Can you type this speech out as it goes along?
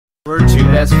We're two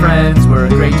best friends, we're a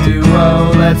great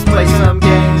duo. Let's play some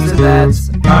games and that's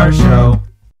our show.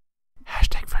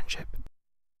 Hashtag friendship.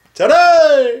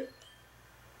 Today!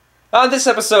 On this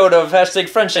episode of Hashtag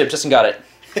Friendship, Justin got it.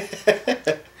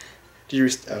 Did you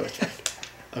okay.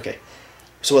 Okay.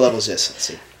 So what level is this? Let's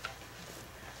see.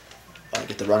 I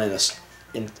get to run in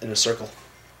a circle.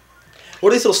 What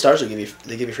are these little stars they give you?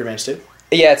 They give you free range too?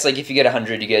 Yeah, it's like if you get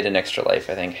 100, you get an extra life,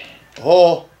 I think.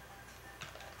 Oh!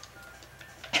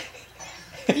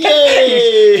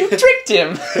 Yay! You tricked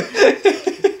him!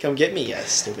 Come get me, you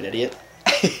stupid idiot.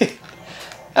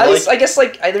 At least, I guess,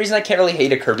 like, the reason I can't really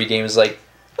hate a Kirby game is, like,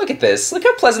 look at this. Look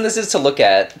how pleasant this is to look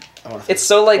at. It's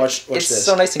so, like, watch it's this.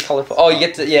 so nice and colorful. Oh, you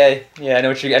get to, yeah, I know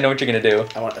what you're gonna do.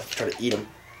 I want to try to eat them.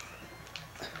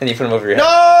 And you put them over your head. No!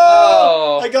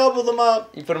 Oh! I gobbled them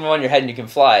up. You put them on your head and you can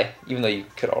fly, even though you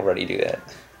could already do that.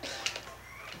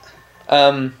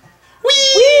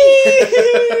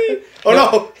 Whee! Oh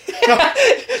no! No.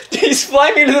 He's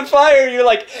flying into the fire. You're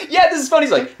like, yeah, this is fun.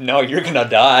 He's like, no, you're gonna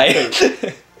die.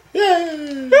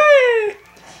 Yay!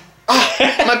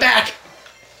 Ah, my back.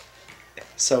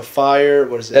 So fire.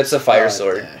 What is it? That's a fire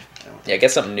sword. Yeah, Yeah,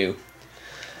 get something new.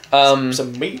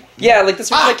 some meat. Yeah, like this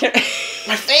one. I can't.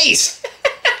 My face.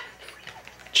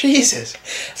 Jesus.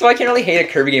 So I can't really hate a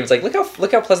Kirby game. It's like, look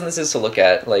how pleasant this is to look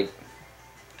at. Like,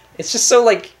 it's just so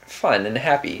like fun and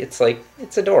happy. It's like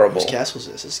it's adorable. Whose castle is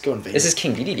this? Let's go invade. This is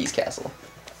King Dedede's castle.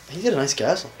 He did a nice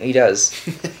castle. He does.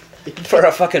 For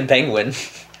a fucking penguin.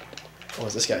 What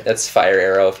was this guy? That's Fire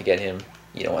Arrow. If you get him,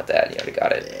 you don't want that. You already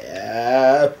got it.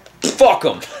 Yeah. Fuck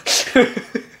him.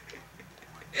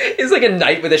 It's like a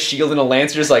knight with a shield and a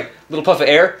lance. You're just like, little puff of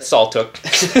air. Saul took.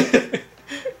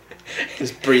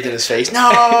 Just breathe in his face.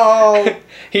 No.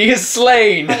 He is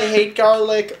slain. I hate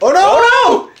garlic. Oh no!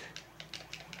 Oh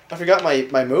no! I forgot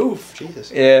my move.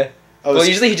 Jesus. Yeah. Oh, Well,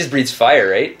 usually he just breathes fire,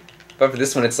 right? But for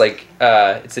this one, it's like,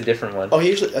 it's a different one. Oh,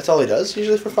 that's all he does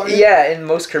usually for fire? Yeah, in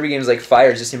most Kirby games, like, fire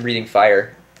is just him breathing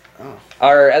fire. Oh.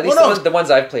 Or at least no. the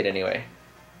ones I've played anyway.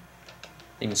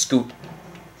 You can scoop.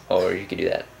 Or you could do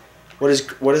that. What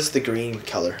is the green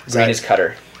color? Green is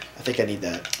cutter. I think I need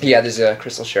that. Yeah, there's a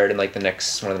crystal shard in like one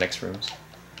of the next rooms.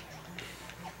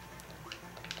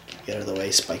 Get out of the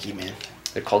way, spiky man.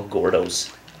 They're called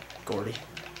Gordos. Gordy.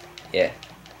 Yeah.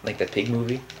 Like the pig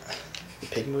movie. The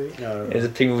pig movie? No. There's a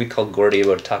pig movie called Gordy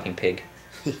about a talking pig.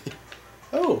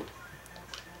 Oh.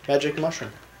 Magic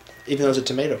mushroom. Even though it's a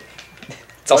tomato.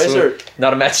 It's also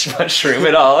not a magic mushroom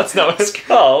at all. That's not what it's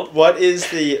called. Why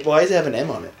does it have an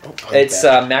M on it? Oh, It's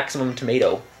maximum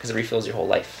tomato because it refills your whole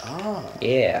life. Ah.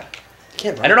 Yeah.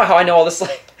 Can't run. I don't know how I know all this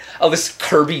all this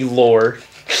Kirby lore,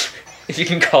 if you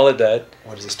can call it that.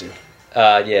 What does this do?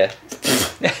 Yeah.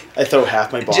 I throw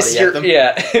half my body at them.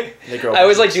 Yeah. They grow I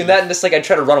was like back. doing that and just like I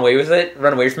try to run away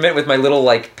from it with my little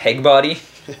like peg body.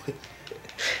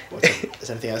 Is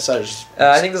anything outside?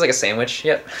 I think there's like a sandwich.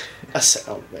 Yep.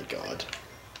 Oh my god.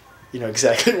 You know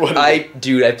exactly what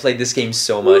Dude, I played this game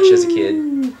so much as a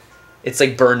kid. It's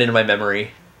like burned into my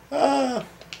memory. Ah.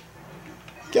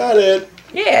 Got it.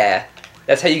 Yeah.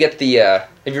 That's how you get the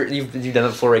you've done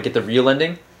it before, right? Get the real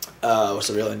ending? What's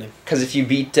the real ending? Because if you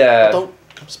beat Don't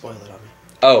spoil it on me.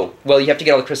 Oh, well, you have to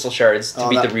get all the crystal shards to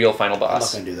beat the real final I'm not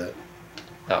boss. gonna do that.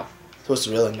 Oh. So what's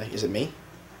the real ending? Is it me?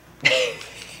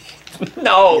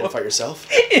 No. You gotta fight yourself?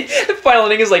 The final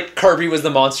ending is like Kirby was the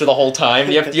monster the whole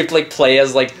time. You have to like play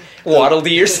as like Waddle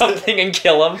Dee or something and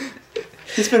kill him.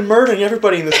 He's been murdering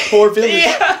everybody in this poor village.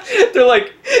 Yeah, they're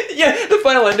like, yeah. The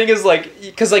final ending is like,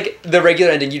 because like the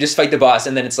regular ending, you just fight the boss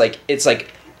and then it's like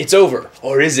it's over,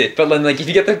 or is it? But then like if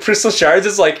you get the crystal shards,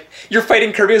 it's like you're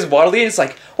fighting Kirby as Waddle Dee, and it's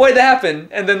like, why did that happen?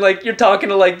 And then like you're talking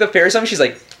to like the fairy or something, she's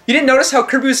like, you didn't notice how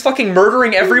Kirby was fucking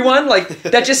murdering everyone? Like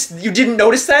that you didn't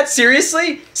notice that?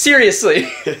 Seriously? Seriously?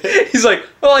 He's like,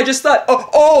 well, I just thought.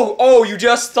 Oh, you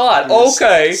just thought.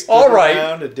 Okay, all right.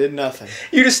 Around and did nothing.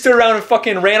 You just stood around and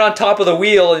fucking ran on top of the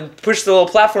wheel and pushed the little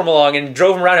platform along and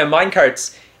drove him around in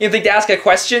minecarts. You didn't think to ask a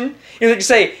question? You didn't think to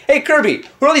say, hey Kirby,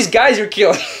 who are all these guys you're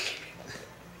killing?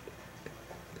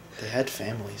 They had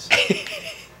families.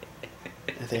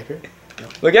 Anything up here? No.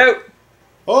 Look out!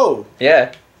 Oh!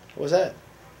 Yeah. What was that?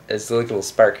 It's like a little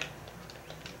spark.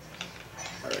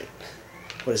 Alright.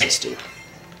 What does this do?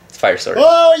 It's fire sword.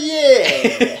 Oh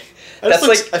yeah! That's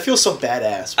like I feel so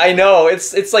badass. I know,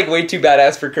 it's like way too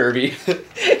badass for Kirby.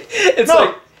 It's no,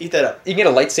 like eat that up. You can get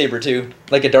a lightsaber too.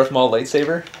 Like a Darth Maul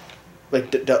lightsaber.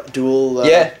 Like dual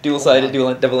yeah, dual-sided,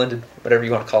 double-ended, whatever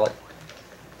you want to call it.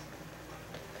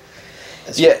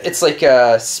 Yeah, it's like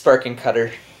a spark and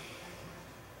cutter.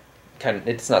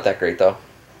 It's not that great though.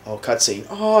 Oh, cutscene.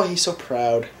 Oh, he's so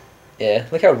proud. Yeah,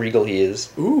 look how regal he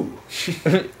is. Ooh.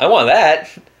 I want that.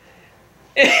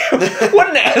 What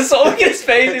an asshole! Look at his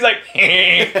face. He's like,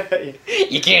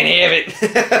 you can't have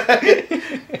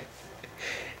it.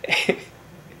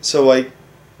 So like,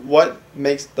 what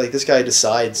makes like this guy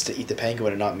decides to eat the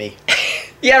penguin and not me?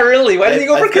 Yeah, really. Why didn't he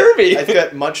go for Kirby? I've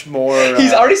got much more.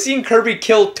 He's already seen Kirby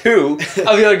kill 2 of the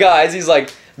other guys. He's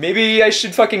like, maybe I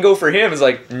should fucking go for him. He's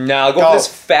like, nah, I'll go for this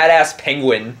fat ass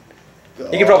penguin.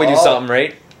 He can probably do something,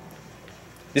 right?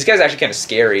 This guy's actually kind of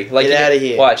scary. Like, get out of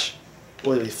here. Watch.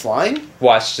 What, are we flying?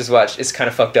 Watch, just watch. It's kind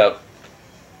of fucked up.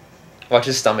 Watch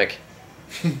his stomach.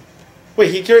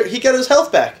 Wait, he got his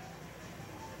health back.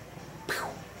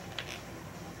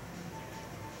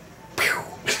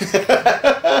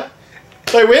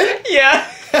 Did I win? Yeah.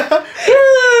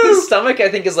 His stomach, I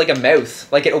think, is like a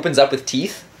mouth. Like, it opens up with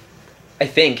teeth. I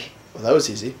think. Well, that was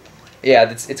easy. Yeah,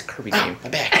 it's a Kirby game. My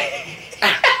back.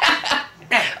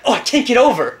 Oh, I can't get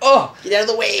over. Oh. Get out of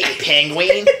the way,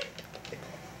 penguin.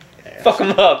 Fuck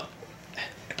him up.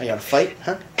 Are you gonna fight,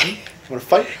 huh? You wanna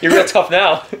fight? You're real tough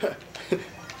now.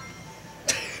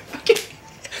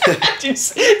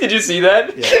 Did you see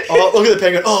that? Yeah. Oh, look at the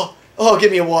penguin. Oh,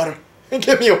 give me a water.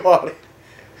 Give me a water.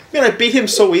 Man, I beat him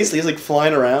so easily. He's like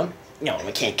flying around. No,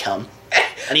 I can't come.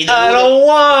 I don't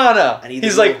wanna.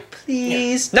 He's like, like,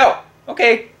 please. No.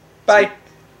 Okay. Bye.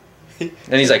 And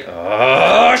he's like,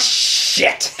 oh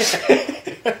shit.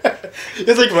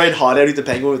 It's like right hot out. He's the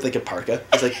penguin with like a parka.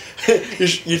 It's like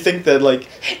you think that like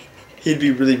he'd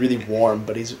be really really warm,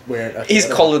 but he's wearing. Okay, he's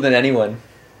colder than anyone.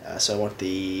 So I want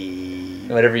the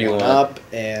whatever you want up,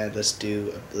 and let's do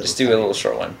a little. Just do a little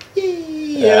short one.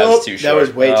 Yeah, that was too short. That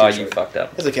was way too short. You fucked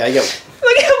up. It's okay. I get.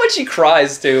 Look at how much he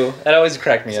cries too. That always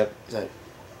cracked me up. Is that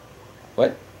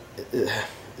what?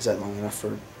 Is that long enough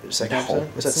for a second? No,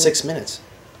 Was that 6 minutes?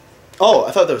 Oh,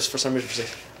 I thought that was for some reason for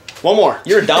 6. One more.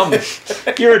 You're dumb.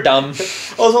 You're dumb.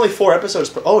 Oh, there's only 4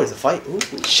 episodes. Oh, it's a fight. Ooh.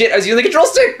 Shit! I was using the control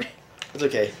stick. It's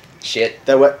okay. Shit.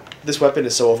 This weapon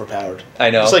is so overpowered.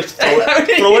 I know. Just like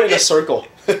throw it in a circle.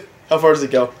 How far does it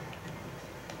go?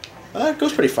 It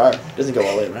goes pretty far. It doesn't go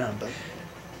all the way around, but.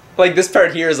 Like this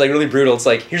part here is like really brutal. It's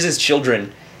like here's his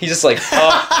children. He's just like,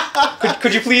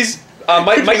 could you please?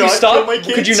 Might you stop?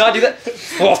 Could you not do that?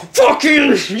 Well,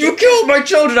 fucking, you killed my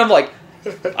children. I'm like,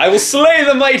 I will slay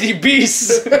the mighty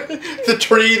beasts. The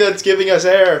tree that's giving us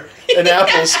air and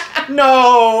apples.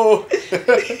 No.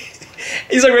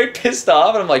 He's like right pissed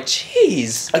off, and I'm like,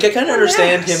 jeez. Like I kind of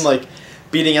understand him like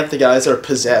beating up the guys that are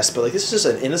possessed, but like this is just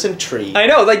an innocent tree. I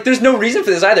know. Like there's no reason for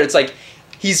this either. It's like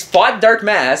he's fought Dark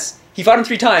Mass. He fought him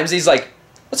 3 times. And he's like,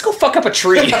 let's go fuck up a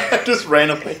tree. Just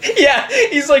randomly. Yeah.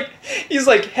 He's like,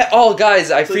 oh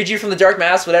guys, I freed you from the Dark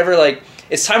Mass. Whatever. Like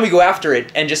it's time we go after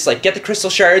it and just like get the crystal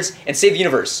shards and save the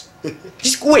universe.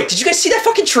 Just wait. Did you guys see that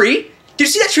fucking tree? Did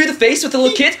you see that tree in the face with the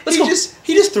little kid? Let's go.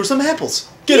 He just threw some apples.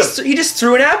 Get him. He just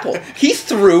threw an apple. He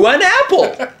threw an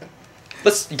apple.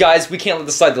 Guys, we can't let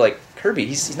this slide. They're like, Kirby,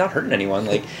 he's not hurting anyone.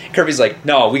 Like Kirby's like,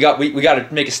 no, we got to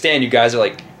make a stand. You guys are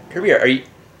like, Kirby, are you?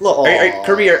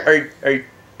 Kirby, are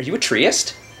you a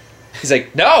treeist? He's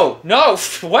like, no,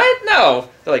 what? No.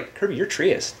 They're like, Kirby, you're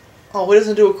treeist. Oh, he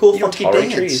doesn't do a cool You don't funky tolerate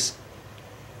dance. trees.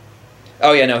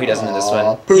 Oh yeah, no, he doesn't in this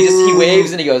one. Boo. He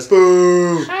waves and he goes,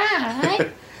 Boo.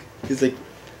 Hi. He's like,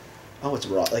 oh, it's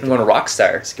rock. Like I'm going to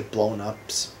Rockstar. It's like blown up.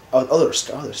 Oh, they're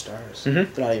stars.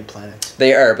 Mhm. They're not even planets.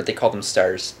 They are, but they call them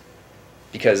stars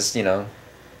because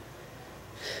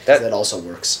That also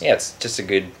works. Yeah, it's just a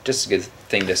good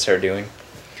thing to start doing.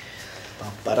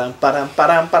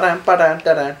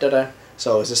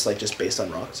 So is this like just based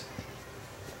on rocks?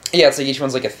 Yeah, it's like each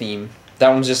one's like a theme. That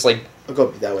one's just like. I'll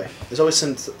go that way. There's always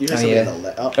some. Usually something yeah. in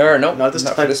the left. Or no, not this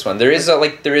not time. for this one. There is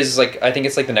I think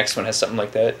it's like the next one has something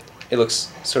like that. It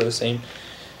looks sort of the same.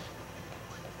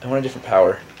 I want a different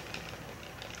power.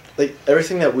 Like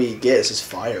everything that we get is just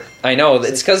fire. I know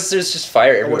it's because there's just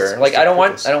fire everywhere. Like I don't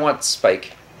purpose? want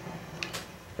spike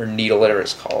or needle, whatever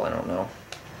it's called. I don't know.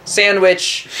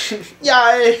 Sandwich.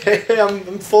 Yay!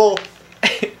 I'm full.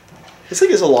 It's like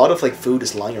there's a lot of like food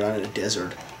just lying around in a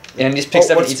desert. And he just picks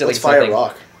up and what's- eats it like what's it's fire nothing.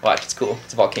 rock? Watch, it's cool.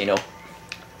 It's a volcano.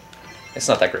 It's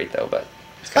not that great though, but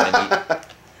it's kind of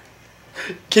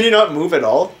neat. Can you not move at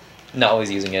all? Not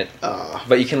always using it, Ah.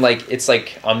 but you can it's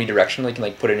like omnidirectional. You can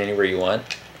like put it anywhere you want.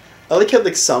 I like how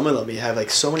like some of them you have like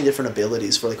so many different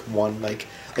abilities for like one like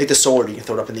the sword you can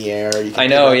throw it up in the air. You can I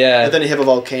know, pick it up, yeah. And then you have a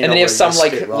volcano. And then you have where some just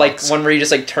spit like rocks. one where you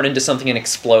just like turn into something and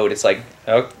explode. It's like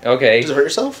okay. Does it hurt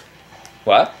yourself?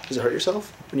 What? Does it hurt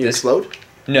yourself when you This- explode?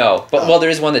 No, but Oh. well, there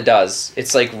is one that does.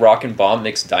 It's like rock and bomb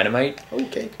mixed dynamite,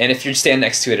 Okay. and if you stand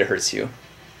next to it, it hurts you.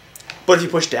 But if you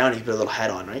push down, you can put a little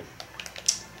hat on, right?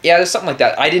 Yeah, there's something like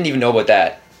that. I didn't even know about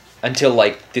that until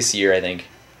like this year, I think.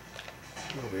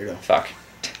 What a weirdo. Fuck.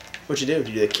 What'd you do? Did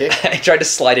you do the kick? I tried to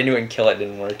slide into it and kill it.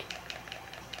 Didn't work.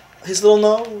 His little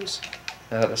nose.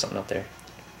 Oh, there's something up there.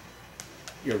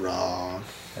 You're wrong.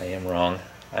 I am wrong.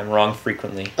 I'm wrong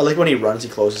frequently. I like when he runs, he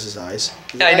closes his eyes.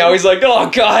 I know, he's like, oh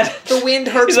god. The wind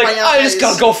hurts He's like, my eyes. I just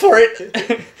gotta go for it.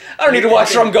 I don't need to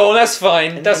watch where I'm going, that's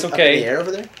fine. That's Up in the okay. air over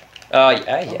there?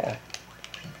 Yeah.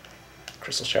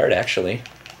 Crystal Shard, actually.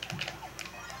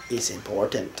 It's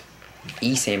important.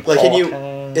 It's important. Like, can you...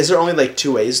 Is there only, like,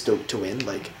 2 ways to win?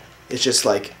 Like, it's just,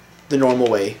 like, the normal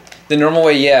way. The normal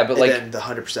way, yeah, but, And like... then the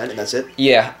 100% and that's it?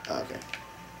 Yeah. Oh, okay.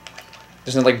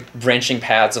 There's no, like, branching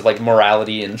paths of, like,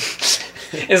 morality and...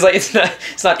 it's like,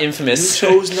 it's not infamous. You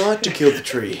chose not to kill the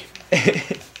tree.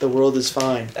 The world is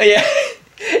fine. Yeah.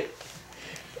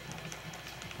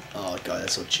 Oh, God,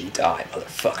 that's so cheap. Die,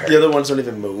 motherfucker. The other ones don't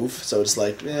even move, so it's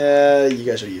like, you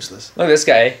guys are useless. Look at this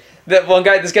guy. That one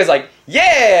guy, this guy's like,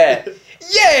 yeah!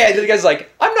 Yeah! The other guy's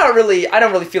like, I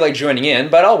don't really feel like joining in,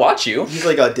 but I'll watch you. He's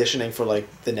like auditioning for like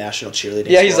the national cheerleading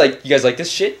Yeah, he's squad. like, you guys like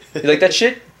this shit? You like that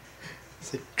shit?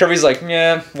 Kirby's like,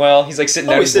 yeah, well, he's like sitting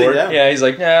down. He's He's sitting bored. down. Yeah, he's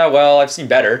like, yeah, well, I've seen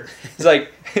better. He's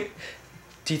like,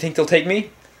 do you think they'll take me?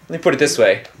 Let me put it this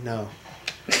way. No.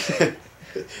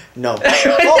 No. What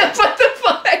the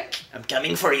fuck? I'm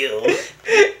coming for you.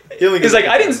 He's like,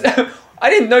 I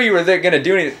didn't know you were there gonna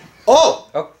do anything. Oh!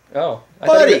 Oh.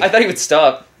 Buddy! I thought he would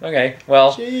stop. Okay,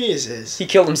 well, Jesus. he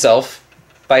killed himself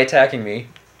by attacking me.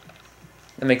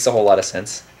 That makes a whole lot of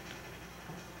sense.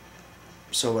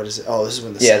 So what is it? Oh, this is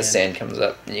when the The sand comes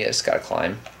up, and you just gotta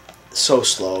climb. So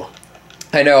slow.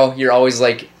 I know, you're always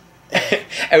like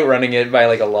outrunning it by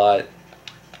like a lot.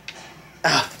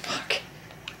 Ah, Fuck.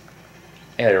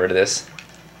 I gotta get rid of this.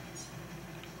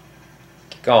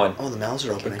 Keep going. oh, the mouths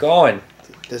are opening. Keep going.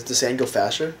 Does the sand go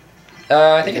faster?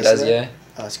 I think it Because does, of that? yeah.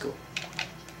 Oh, that's cool.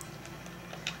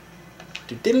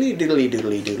 Diddly diddly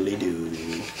doodly doodly doo.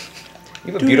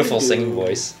 You have a beautiful singing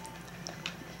voice.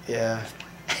 Yeah.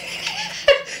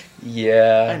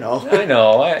 Yeah. I know. I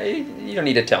know. You don't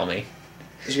need to tell me.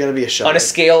 There's gonna be a shot. On a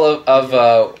scale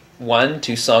of 1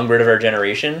 to Songbird of Our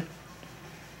Generation,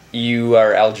 you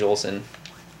are Al Jolson.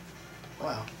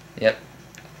 Wow. Yep.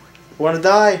 Wanna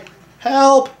die?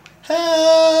 Help!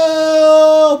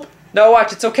 Help! No,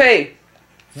 watch, it's okay.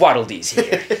 Waddle Dee's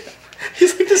here.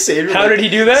 He's like the savior. How like, did he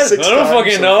do that? I 6 don't times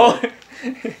fucking so know. far.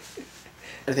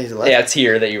 I think he's left. Yeah, it's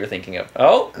here that you were thinking of.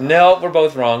 Oh, no, we're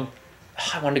both wrong.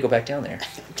 I wanted to go back down there.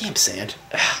 Damn sand.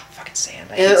 Fucking sand.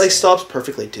 I And hate it like sand. stops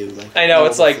perfectly too. Like I know, no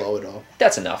it's like- overflow at all.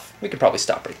 That's enough. We could probably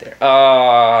stop right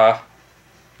there.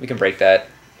 We can break that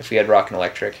if we had rock and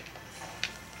electric.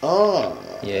 Oh,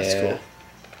 Yeah. that's cool.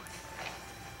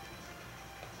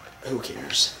 Who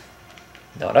cares?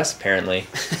 Not us, apparently.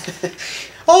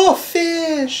 Oh,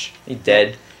 fish! He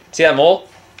dead. See that mole?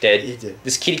 Dead. He did.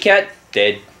 This kitty cat?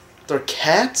 Dead. They're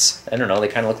cats? I don't know, they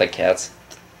kind of look like cats.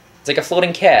 It's like a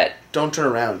floating cat. Don't turn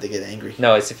around, they get angry.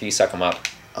 No, it's if you suck them up.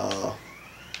 Oh.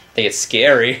 They get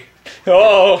scary.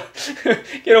 Oh!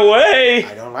 Get away!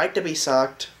 I don't like to be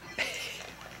sucked.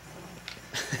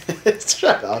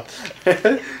 Shut up.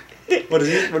 What is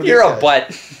he? What are You're these a guys?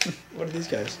 butt. What are these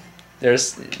guys? I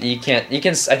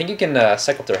think you can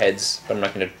suck up their heads, but I'm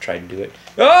not going to try to do it.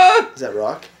 Ah! Is that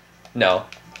rock? No.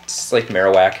 It's like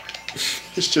Marowak.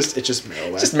 It's just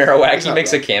Marowak. Just Marowak. It's He not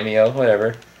makes rock. a cameo.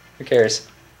 Whatever. Who cares?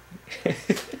 Who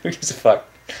gives a fuck?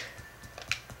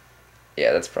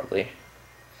 Yeah, that's probably...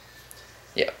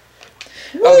 Yeah.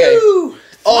 Okay. Woo!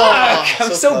 Oh, Fuck!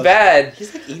 I'm so close. bad.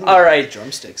 He's like eating All right.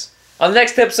 drumsticks. On the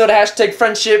next episode of Hashtag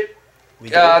Friendship, We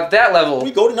go, that level, we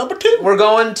go to number 2. we're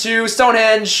going to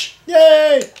Stonehenge.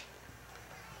 Yay!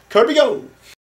 Kirby go!